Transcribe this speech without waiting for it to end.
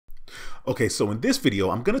Okay, so in this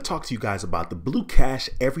video, I'm going to talk to you guys about the Blue Cash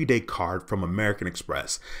Everyday Card from American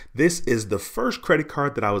Express. This is the first credit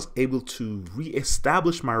card that I was able to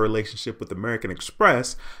reestablish my relationship with American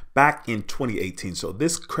Express back in 2018. So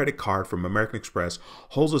this credit card from American Express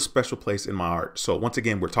holds a special place in my heart. So once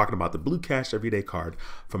again, we're talking about the Blue Cash Everyday Card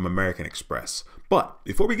from American Express. But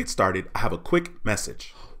before we get started, I have a quick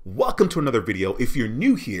message. Welcome to another video. If you're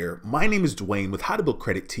new here, my name is Dwayne with How to Build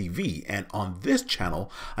Credit TV, and on this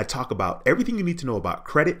channel, I talk about everything you need to know about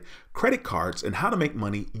credit cards, and how to make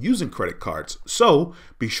money using credit cards. So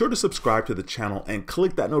be sure to subscribe to the channel and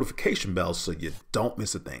click that notification bell so you don't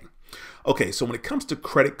miss a thing. Okay, so when it comes to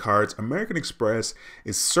credit cards, American Express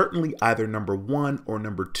is certainly either number one or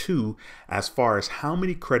number two as far as how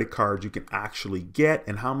many credit cards you can actually get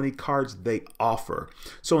and how many cards they offer.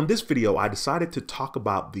 So in this video, I decided to talk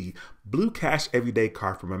about the Blue Cash Everyday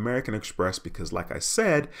Card from American Express because, like I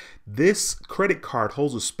said, this credit card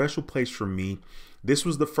holds a special place for me. This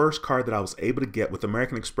was the first card that I was able to get with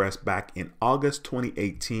American Express back in August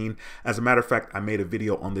 2018. As a matter of fact, I made a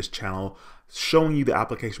video on this channel showing you the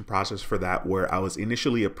application process for that, where I was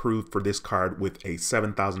initially approved for this card with a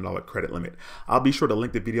 $7,000 credit limit. I'll be sure to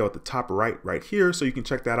link the video at the top right here so you can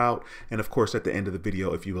check that out, and of course at the end of the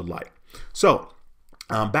video if you would like. So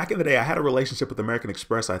back in the day, I had a relationship with American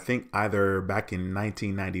Express, I think either back in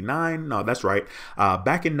 1999. No, that's right.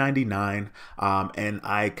 Back in 99. And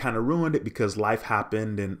I kind of ruined it because life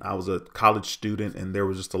happened and I was a college student and there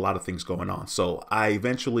was just a lot of things going on. So I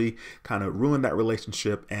eventually kind of ruined that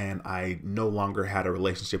relationship and I no longer had a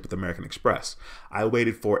relationship with American Express. I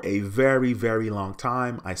waited for a very, very long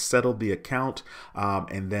time. I settled the account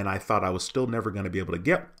and then I thought I was still never going to be able to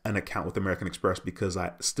get an account with American Express because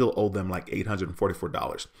I still owed them like $844.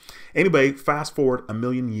 Anyway, fast forward a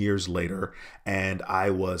million years later, and I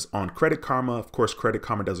was on Credit Karma. Of course, Credit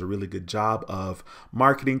Karma does a really good job of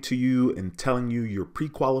marketing to you and telling you you're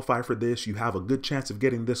pre-qualified for this. You have a good chance of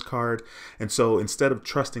getting this card. And so instead of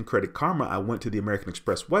trusting Credit Karma, I went to the American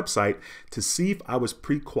Express website to see if I was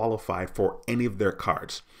pre-qualified for any of their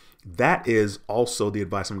cards. That is also the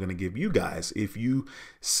advice I'm going to give you guys. If you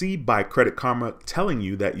see by Credit Karma telling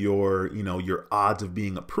you that your odds of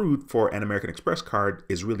being approved for an American Express card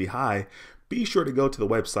is really high, be sure to go to the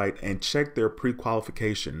website and check their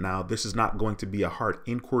pre-qualification. Now, this is not going to be a hard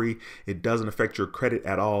inquiry. It doesn't affect your credit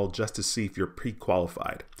at all, just to see if you're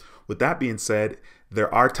pre-qualified. With that being said,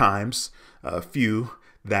 there are times, a few,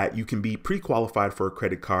 that you can be pre-qualified for a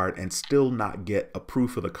credit card and still not get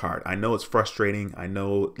approved for the card. I know it's frustrating. I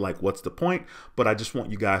know, like, what's the point? But I just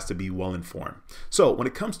want you guys to be well informed. So when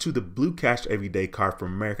it comes to the Blue Cash Everyday Card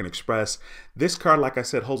from American Express, this card, like I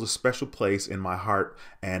said, holds a special place in my heart,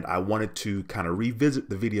 and I wanted to kind of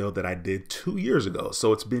revisit the video that I did 2 years ago.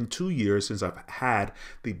 So it's been 2 years since I've had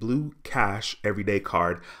the Blue Cash Everyday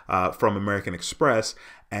Card from American Express.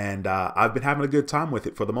 And I've been having a good time with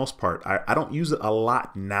it for the most part. I don't use it a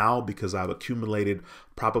lot now because I've accumulated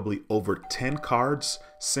probably over 10 cards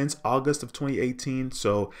since August of 2018.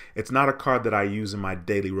 So it's not a card that I use in my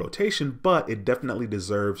daily rotation, but it definitely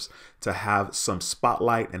deserves to have some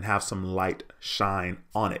spotlight and have some light shine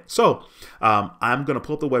on it. So I'm going to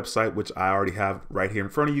pull up the website, which I already have right here in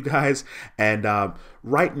front of you guys. And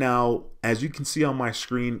right now, as you can see on my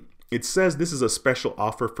screen, it says this is a special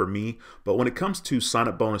offer for me, but when it comes to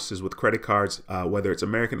sign-up bonuses with credit cards, whether it's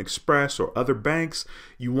American Express or other banks,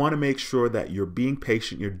 you want to make sure that you're being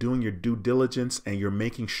patient, you're doing your due diligence, and you're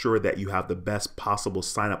making sure that you have the best possible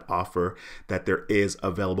sign-up offer that there is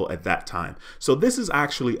available at that time. So this is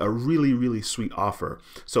actually a really, really sweet offer.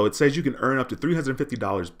 So it says you can earn up to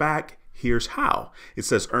 $350 back. Here's how. It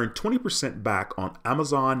says earn 20% back on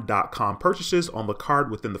Amazon.com purchases on the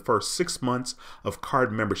card within the first 6 months of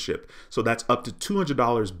card membership. So that's up to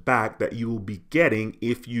 $200 back that you will be getting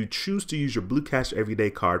if you choose to use your Blue Cash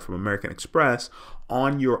Everyday Card from American Express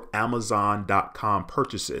on your Amazon.com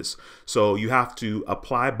purchases. So you have to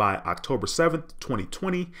apply by October 7th,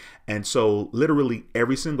 2020. And so literally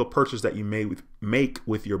every single purchase that you make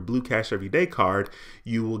with your Blue Cash Everyday Card,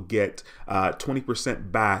 you will get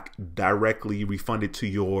 20% back directly refunded to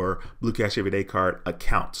your Blue Cash Everyday Card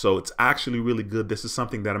account. So it's actually really good. This is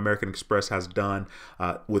something that American Express has done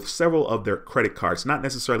with several of their credit cards, not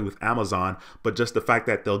necessarily with Amazon, but just the fact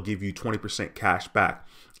that they'll give you 20% cash back.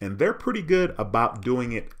 And they're pretty good about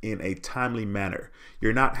doing it in a timely manner.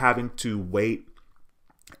 You're not having to wait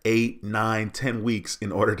 8, 9, 10 weeks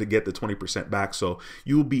in order to get the 20% back. So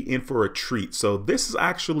you will be in for a treat. So this is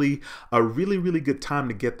actually a really, really good time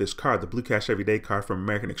to get this card, the Blue Cash Everyday Card from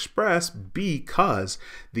American Express, because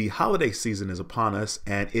the holiday season is upon us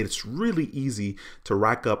and it's really easy to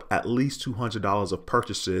rack up at least $200 of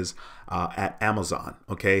purchases at Amazon.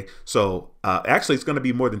 Okay, so actually it's going to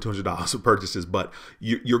be more than $200 of purchases, but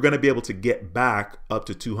you're going to be able to get back up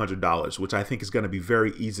to $200, which I think is going to be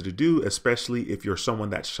very easy to do, especially if you're someone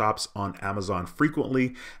that shops on Amazon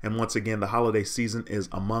frequently. And once again, the holiday season is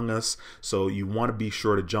among us, so you want to be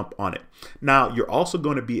sure to jump on it. Now, you're also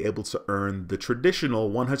going to be able to earn the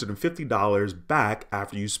traditional $150 back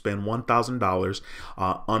after you spend $1,000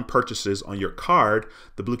 on purchases on your card,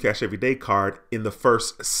 the Blue Cash Everyday card, in the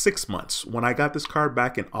first 6 months. When I got this card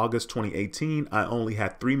back in August 2018, I only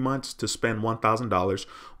had 3 months to spend $1,000,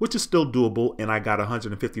 which is still doable, and I got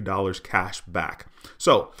 $150 cash back.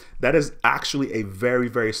 So that is actually a very,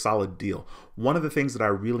 very solid deal. One of the things that I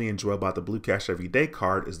really enjoy about the Blue Cash Everyday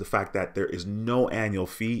card is the fact that there is no annual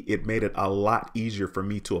fee. It made it a lot easier for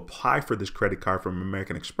me to apply for this credit card from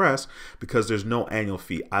American Express because there's no annual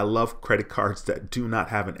fee. I love credit cards that do not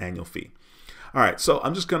have an annual fee. All right, so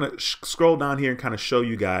I'm just going to scroll down here and kind of show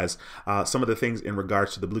you guys some of the things in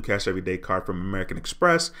regards to the Blue Cash Everyday card from American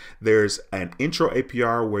Express. There's an intro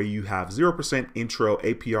APR where you have 0% intro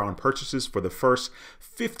APR on purchases for the first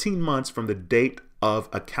 15 months from the date of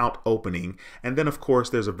account opening. And then of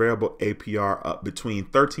course there's a variable APR up between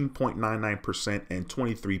 13.99% and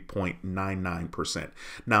 23.99%.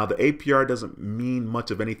 Now the APR doesn't mean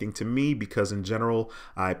much of anything to me because in general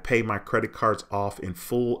I pay my credit cards off in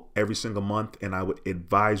full every single month, and I would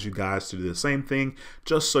advise you guys to do the same thing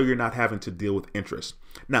just so you're not having to deal with interest.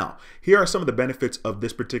 Now, here are some of the benefits of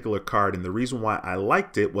this particular card, and the reason why I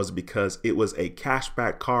liked it was because it was a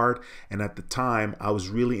cashback card, and at the time I was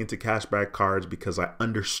really into cashback cards because I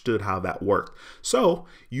understood how that worked. So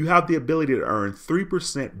you have the ability to earn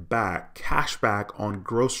 3% back cashback on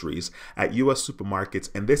groceries at US supermarkets,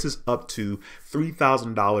 and this is up to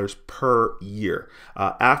 $3,000 per year.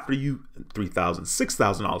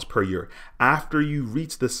 $6,000 per year. After you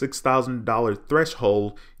reach the $6,000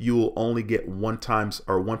 threshold, you will only get 1%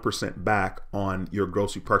 back on your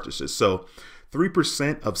grocery purchases. So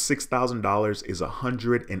 3% of $6,000 is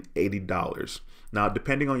 $180. Now,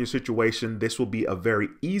 depending on your situation, this will be a very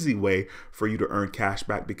easy way for you to earn cash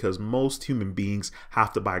back because most human beings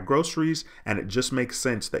have to buy groceries, and it just makes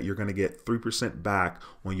sense that you're going to get 3% back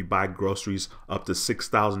when you buy groceries up to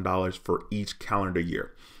 $6,000 for each calendar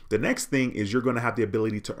year. The next thing is you're going to have the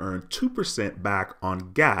ability to earn 2% back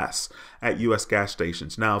on gas at US gas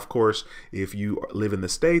stations. Now, of course, if you live in the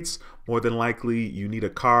States, more than likely you need a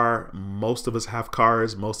car. Most of us have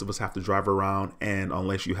cars. Most of us have to drive around. And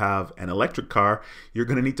unless you have an electric car, you're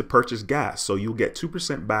going to need to purchase gas. So you'll get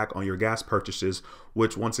 2% back on your gas purchases,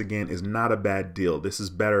 which once again is not a bad deal. This is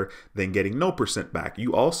better than getting no percent back.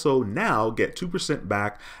 You also now get 2%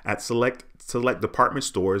 back at select department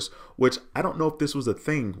stores, which I don't know if this was a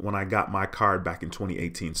thing when I got my card back in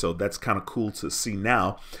 2018. So that's kind of cool to see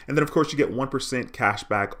now. And then of course you get 1% cash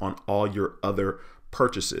back on all your other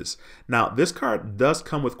purchases. Now, this card does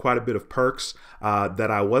come with quite a bit of perks that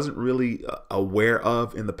I wasn't really aware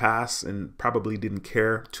of in the past and probably didn't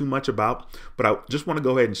care too much about, but I just want to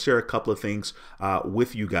go ahead and share a couple of things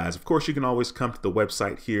with you guys. Of course, you can always come to the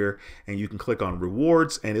website here and you can click on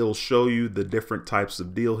rewards and it'll show you the different types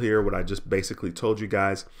of deal here, what I just basically told you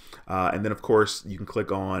guys. And then of course you can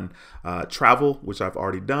click on travel, which I've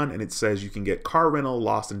already done, and it says you can get car rental,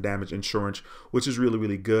 loss and damage insurance, which is really,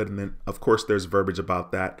 really good. And then of course there's verbiage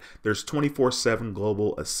about that. There's 24/7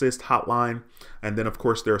 global assist hotline. And then of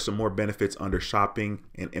course there are some more benefits under shopping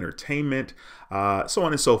and entertainment, so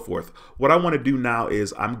on and so forth. What I want to do now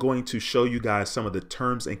is I'm going to show you guys some of the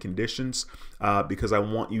terms and conditions because I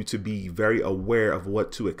want you to be very aware of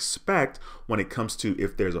what to expect when it comes to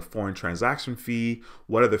if there's a foreign transaction fee,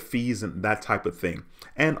 what are the fees and that type of thing.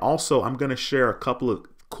 And also I'm going to share a couple of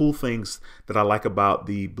cool things that I like about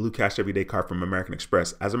the Blue Cash Everyday card from American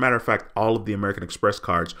Express. As a matter of fact, all of the American Express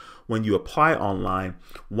cards, when you apply online,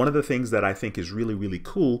 one of the things that I think is really, really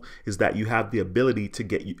cool is that you have the ability to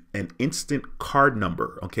get an instant card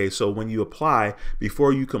number. Okay, so when you apply,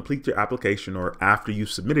 before you complete your application or after you've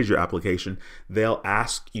submitted your application, they'll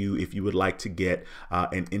ask you if you would like to get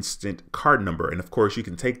an instant card number. And of course, you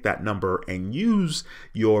can take that number and use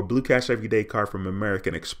your Blue Cash Everyday card from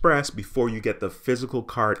American Express before you get the physical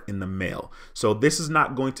card in the mail. So this is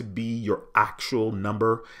not going to be your actual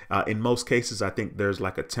number. In most cases, I think there's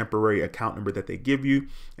like a temporary account number that they give you,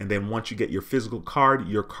 and then once you get your physical card,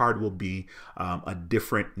 your card will be a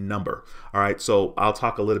different number. All right, so I'll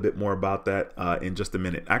talk a little bit more about that in just a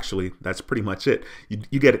minute. Actually, that's pretty much it.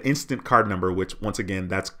 You get an instant card number, which once again,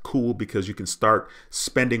 that's cool because you can start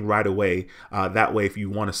spending right away. That way, if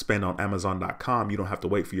you want to spend on Amazon.com, you don't have to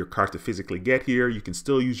wait for your card to physically get here. You can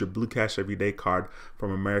still use your Blue Cash Everyday card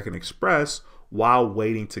from American Express while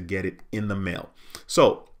waiting to get it in the mail.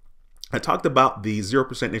 So I talked about the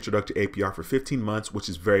 0% introductory APR for 15 months, which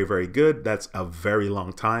is very, very good. That's a very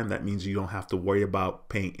long time. That means you don't have to worry about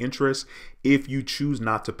paying interest if you choose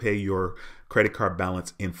not to pay your credit card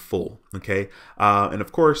balance in full. Okay. And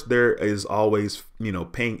of course, there is always,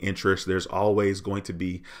 paying interest. There's always going to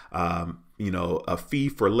be, a fee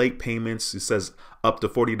for late payments. It says up to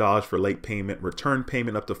 $40 for late payment, return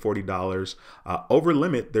payment up to $40. Over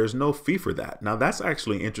limit, there's no fee for that. Now that's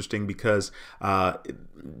actually interesting because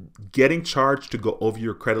getting charged to go over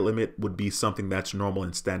your credit limit would be something that's normal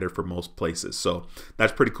and standard for most places. So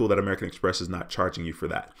that's pretty cool that American Express is not charging you for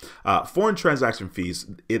that. Foreign transaction fees,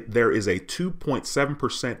 there is a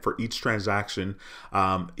 2.7% for each transaction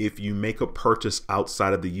if you make a purchase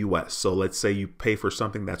outside of the US. So let's say you pay for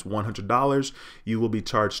something that's $100, you will be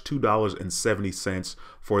charged $2.70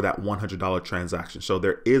 for that $100 transaction. So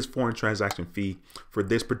there is foreign transaction fee for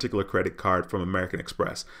this particular credit card from American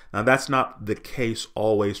Express. Now that's not the case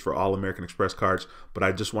always for all American Express cards, but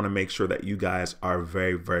I just want to make sure that you guys are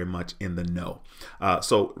very, very much in the know.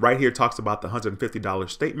 So right here talks about the $150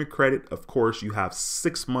 statement credit. Of course, you have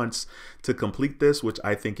 6 months to complete this, which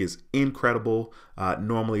I think is incredible.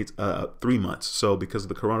 Normally it's 3 months. So because of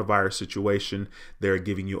the coronavirus situation, they're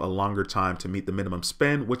giving you a longer time to meet the minimum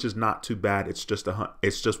spend, which is not too bad. It's just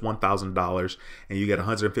 $1,000 and you get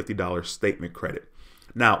 $150 statement credit.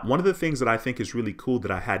 Now, one of the things that I think is really cool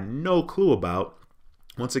that I had no clue about,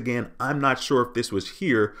 once again, I'm not sure if this was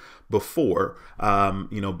here before,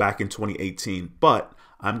 back in 2018, but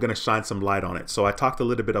I'm going to shine some light on it. So I talked a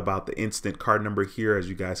little bit about the instant card number here, as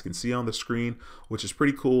you guys can see on the screen, which is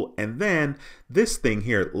pretty cool. And then this thing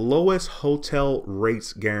here, lowest hotel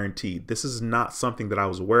rates guaranteed. This is not something that I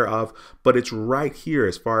was aware of, but it's right here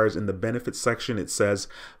as far as in the benefits section. It says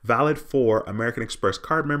valid for American Express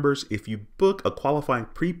card members if you book a qualifying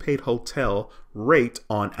prepaid hotel rate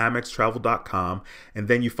on amextravel.com, and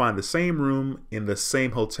then you find the same room in the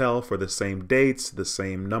same hotel for the same dates, the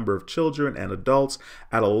same number of children and adults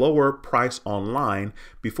at a lower price online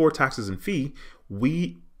before taxes and fee,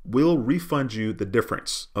 we will refund you the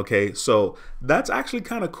difference. Okay, so that's actually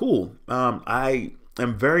kind of cool.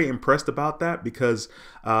 I'm very impressed about that because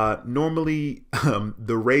normally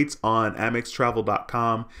the rates on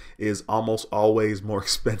amex.travel.com is almost always more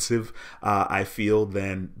expensive, I feel,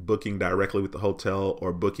 than booking directly with the hotel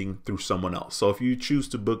or booking through someone else. So if you choose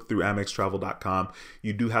to book through amex.travel.com,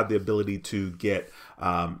 you do have the ability to get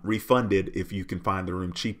refunded if you can find the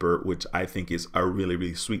room cheaper, which I think is a really,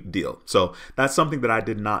 really sweet deal. So that's something that I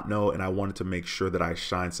did not know, and I wanted to make sure that I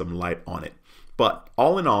shine some light on it. But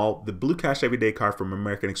all in all, the Blue Cash Everyday card from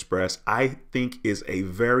American Express, I think, is a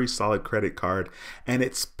very solid credit card, and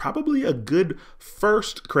it's probably a good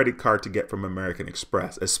first credit card to get from American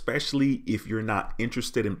Express, especially if you're not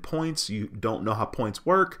interested in points, you don't know how points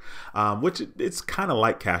work, which it's kind of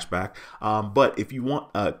like cashback. But if you want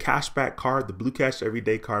a cashback card, the Blue Cash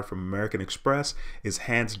Everyday card from American Express is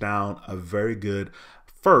hands down a very good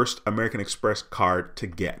first American Express card to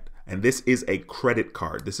get. And this is a credit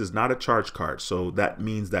card. This is not a charge card. So that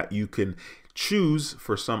means that you can choose,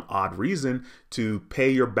 for some odd reason, to pay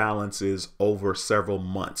your balances over several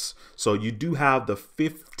months. So you do have the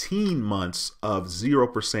 15 months of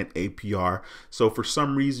 0% APR. So for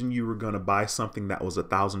some reason you were going to buy something that was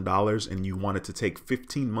 $1,000 and you wanted to take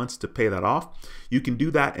 15 months to pay that off, you can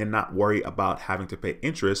do that and not worry about having to pay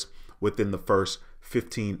interest within the first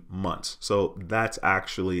 15 months. So that's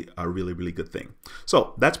actually a really, really good thing.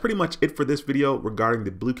 So that's pretty much it for this video regarding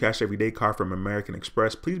the Blue Cash Everyday card from American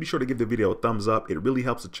Express. Please be sure to give the video a thumbs up. It really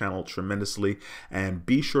helps the channel tremendously, and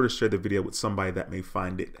be sure to share the video with somebody that may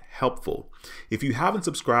find it helpful. If you haven't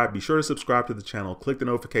subscribed, be sure to subscribe to the channel, click the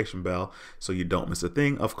notification bell so you don't miss a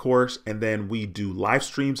thing, of course. And then we do live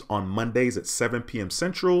streams on Mondays at 7 p.m.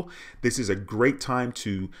 Central. This is a great time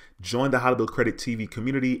to join the How to Build Credit TV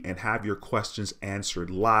community and have your questions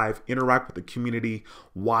answered live. Interact with the community,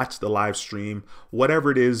 watch the live stream.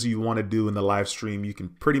 Whatever it is you want to do in the live stream, you can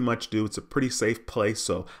pretty much do. It's a pretty safe place,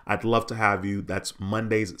 so I'd love to have you. That's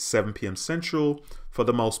Mondays at 7 p.m. Central for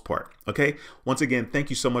the most part. Okay, once again,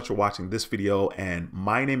 thank you so much for watching this video, and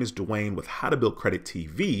my name is Dwayne with How to Build Credit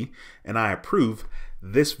TV, and I approve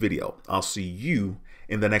this video. I'll see you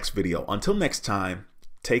in the next video. Until next time,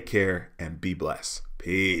 take care and be blessed.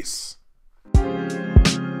 Peace.